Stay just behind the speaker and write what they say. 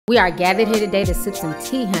We are gathered here today to sip some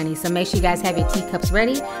tea, honey, so make sure you guys have your teacups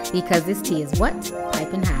ready because this tea is what?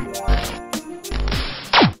 Piping hot.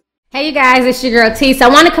 Hey you guys, it's your girl T. So I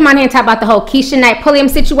want to come on here and talk about the whole Keshia Knight Pulliam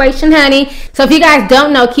situation, honey. So if you guys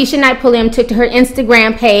don't know, Keshia Knight Pulliam took to her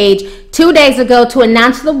Instagram page 2 days ago to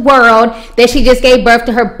announce to the world that she just gave birth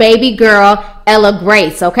to her baby girl, Ella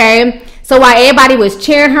Grace, okay? So while everybody was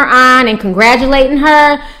cheering her on and congratulating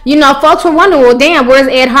her, you know, folks were wondering, well, damn, where's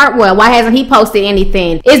Ed Hartwell? Why hasn't he posted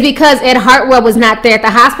anything? It's because Ed Hartwell was not there at the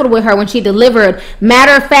hospital with her when she delivered.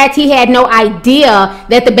 Matter of fact, he had no idea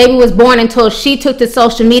that the baby was born until she took to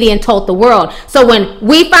social media and told the world. So when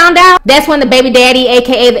we found out, that's when the baby daddy,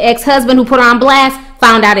 aka the ex-husband who put her on blast,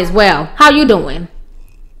 found out as well. How you doing?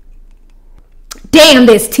 Damn,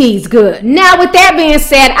 this tea's good. Now, with that being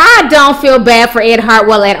said, I don't feel bad for Ed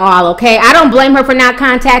Hartwell at all, okay? I don't blame her for not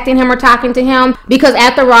contacting him or talking to him because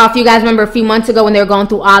after all, if you guys remember a few months ago when they were going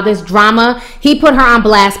through all this drama, he put her on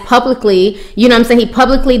blast publicly. You know what I'm saying? He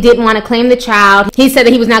publicly didn't want to claim the child. He said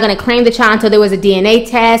that he was not going to claim the child until there was a DNA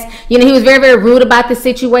test. You know, he was very, very rude about the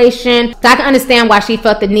situation. So I can understand why she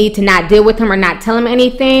felt the need to not deal with him or not tell him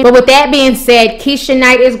anything. But with that being said, Keshia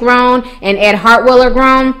Knight is grown and Ed Hartwell are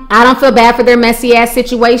grown. I don't feel bad for their messy ass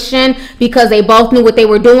situation because they both knew what they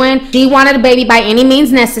were doing. She wanted a baby by any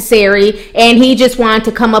means necessary and he just wanted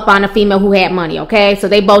to come up on a female who had money, okay? So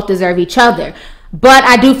they both deserve each other. But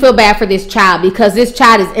I do feel bad for this child because this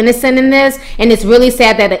child is innocent in this, and it's really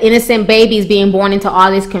sad that an innocent baby is being born into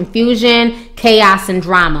all this confusion, chaos, and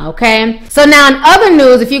drama, okay? So now in other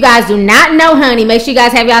news, if you guys do not know, honey, make sure you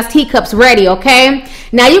guys have y'all's teacups ready, okay?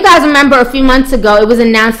 Now you guys remember a few months ago, it was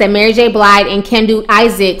announced that Mary J. Blige and Kendu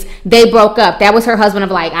Isaacs, they broke up. That was her husband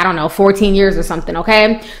of like, I don't know, 14 years or something,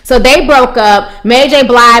 okay? So they broke up. Mary J.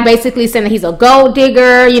 Blige basically saying that he's a gold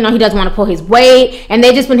digger, you know, he doesn't want to pull his weight, and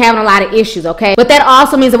they just been having a lot of issues, okay? But that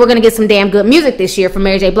also means that we're going to get some damn good music this year from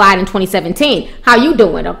Mary J. Blige in 2017. How you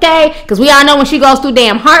doing, okay? Because we all know when she goes through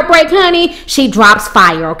damn heartbreak, honey, she drops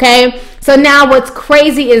fire, okay? So now what's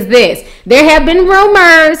crazy is this. There have been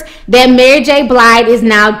rumors that Mary J. Blige is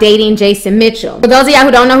now dating Jason Mitchell. For those of y'all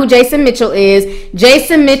who don't know who Jason Mitchell is,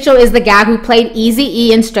 Jason Mitchell is the guy who played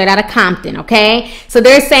Eazy-E in Straight Outta Compton, okay? So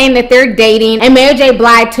they're saying that they're dating, and Mary J.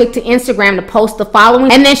 Blige took to Instagram to post the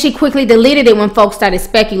following, and then she quickly deleted it when folks started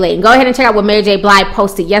speculating. Go ahead and check out what Mary J. Blige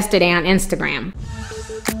posted yesterday on Instagram.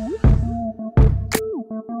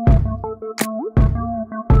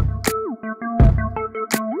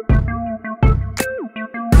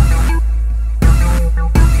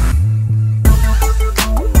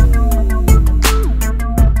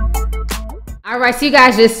 All right, so you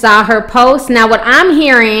guys just saw her post. Now, what I'm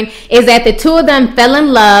hearing is that the two of them fell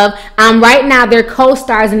in love. Right now, they're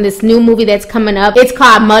co-stars in this new movie that's coming up. It's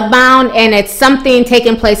called Mudbound, and it's something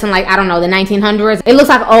taking place in, like, I don't know, the 1900s. It looks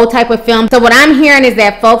like an old type of film. So what I'm hearing is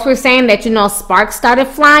that folks were saying that, you know, sparks started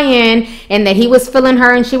flying and that he was feeling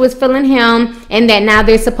her and she was feeling him, and that now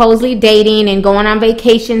they're supposedly dating and going on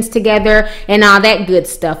vacations together and all that good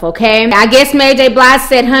stuff, okay? I guess Mary J. Blige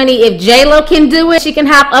said, honey, if J-Lo can do it, she can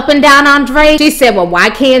hop up and down on Drake. She said, well, why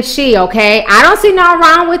can't she, okay? I don't see nothing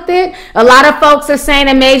wrong with it. A lot of folks are saying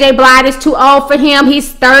that Mary J. Blige is too old for him.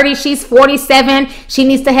 He's 30, she's 47. She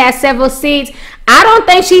needs to have several seats. I don't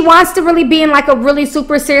think she wants to really be in like a really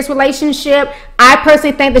super serious relationship. I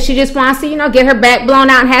personally think that she just wants to, you know, get her back blown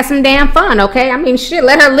out and have some damn fun, okay? I mean, shit,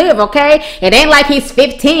 let her live, okay? It ain't like he's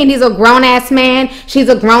 15. He's a grown-ass man. She's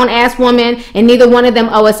a grown-ass woman, and neither one of them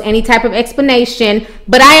owe us any type of explanation.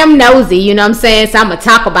 But I am nosy, you know what I'm saying? So I'm going to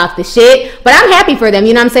talk about the shit. But I'm happy for them,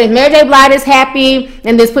 you know what I'm saying? If Mary J. Blige is happy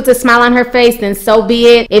and this puts a smile on her face, then so be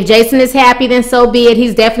it. If Jason is happy, then so be it.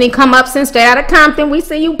 He's definitely come up since Straight Outta Compton. We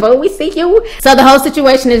see you, boo. We see you. So the whole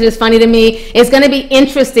situation is just funny to me. It's going to be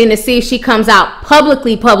interesting to see if she comes out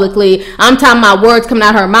publicly. I'm talking about words coming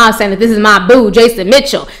out her mouth saying that this is my boo, Jason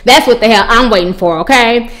Mitchell. That's what the hell I'm waiting for,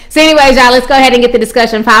 okay? So anyways, y'all, let's go ahead and get the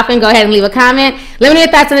discussion popping. Go ahead and leave a comment. Let me know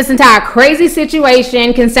your thoughts on this entire crazy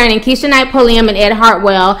situation concerning Keshia Knight Pulliam and Ed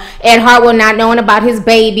Hartwell. Ed Hartwell not knowing about his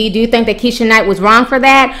baby. Do you think that Keshia Knight was wrong for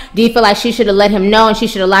that? Do you feel like she should have let him know and she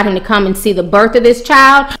should have allowed him to come and see the birth of this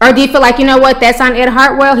child? Or do you feel like, you know what, that's on Ed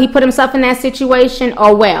Hartwell? He put himself in that situation?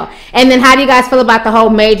 Oh well. And then how do you guys feel about the whole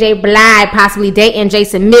Mary J. Blige possibly dating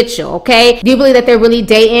Jason Mitchell, okay? Do you believe that they're really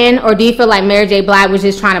dating, or do you feel like Mary J. Blige was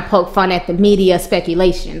just trying to poke fun at the media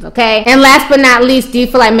speculations, okay? And last but not least, do you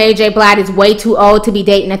feel like Mary J. Blige is way too old to be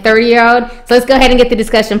dating a 30-year-old? So let's go ahead and get the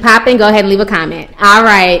discussion popping. Go ahead and leave a comment. All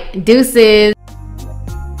right, deuces.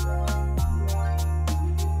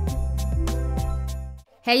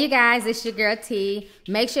 Hey you guys, it's your girl T.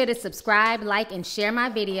 Make sure to subscribe, like, and share my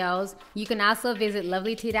videos. You can also visit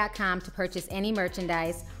Lovelyti.com to purchase any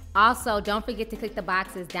merchandise. Also, don't forget to click the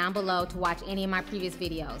boxes down below to watch any of my previous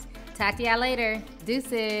videos. Talk to y'all later.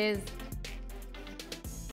 Deuces.